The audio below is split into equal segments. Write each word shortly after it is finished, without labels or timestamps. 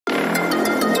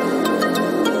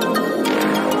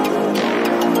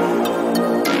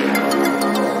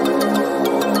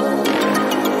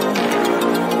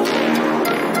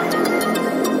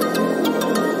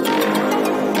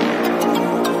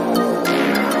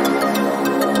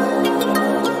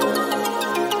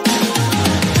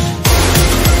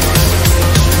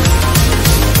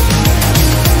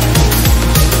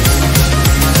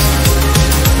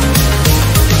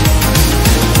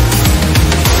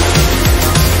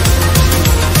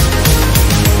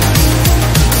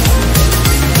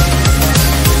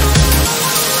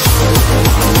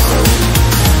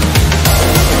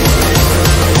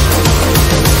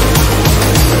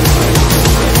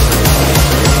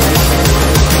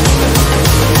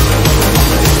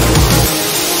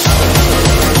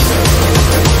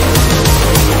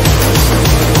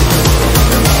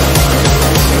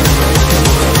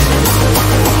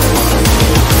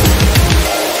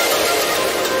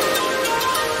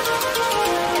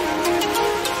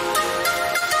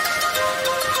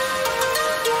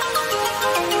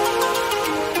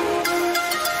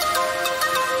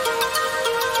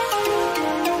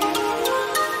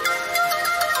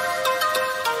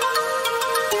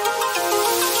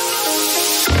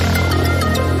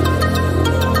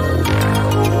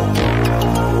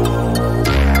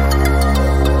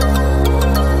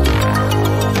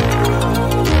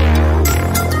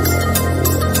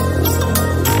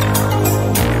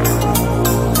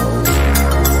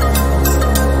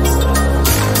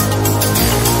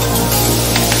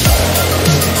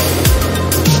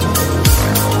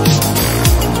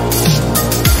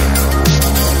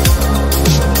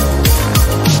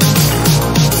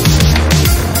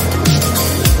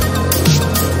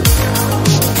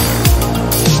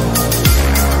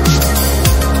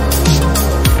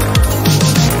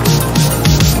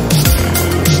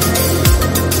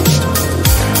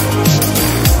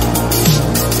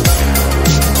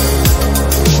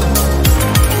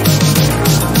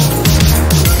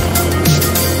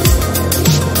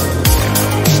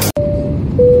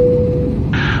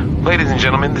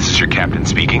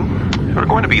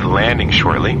be landing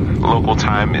shortly. Local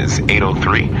time is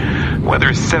 8:03.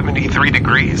 Weather is 73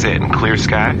 degrees and clear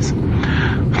skies.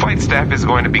 Flight staff is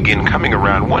going to begin coming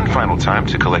around one final time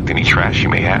to collect any trash you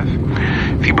may have.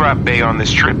 If you brought Bay on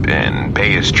this trip and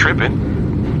Bay is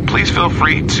tripping, please feel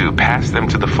free to pass them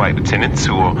to the flight attendants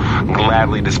who will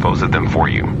gladly dispose of them for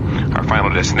you. Our final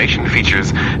destination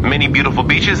features many beautiful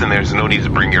beaches and there's no need to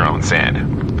bring your own sand.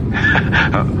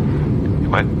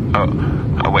 What?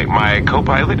 Oh, wait, my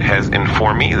co-pilot has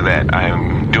informed me that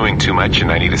I'm doing too much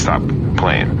and I need to stop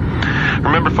playing.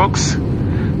 Remember, folks,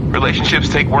 relationships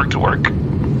take work to work.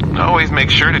 Always make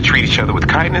sure to treat each other with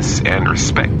kindness and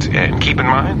respect. And keep in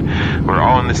mind, we're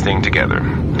all in this thing together.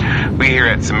 We here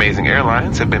at Amazing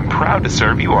Airlines have been proud to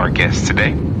serve you, our guests,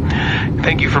 today.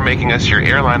 Thank you for making us your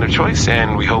airline of choice,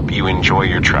 and we hope you enjoy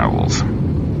your travels.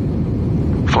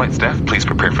 Flight staff, please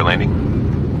prepare for landing.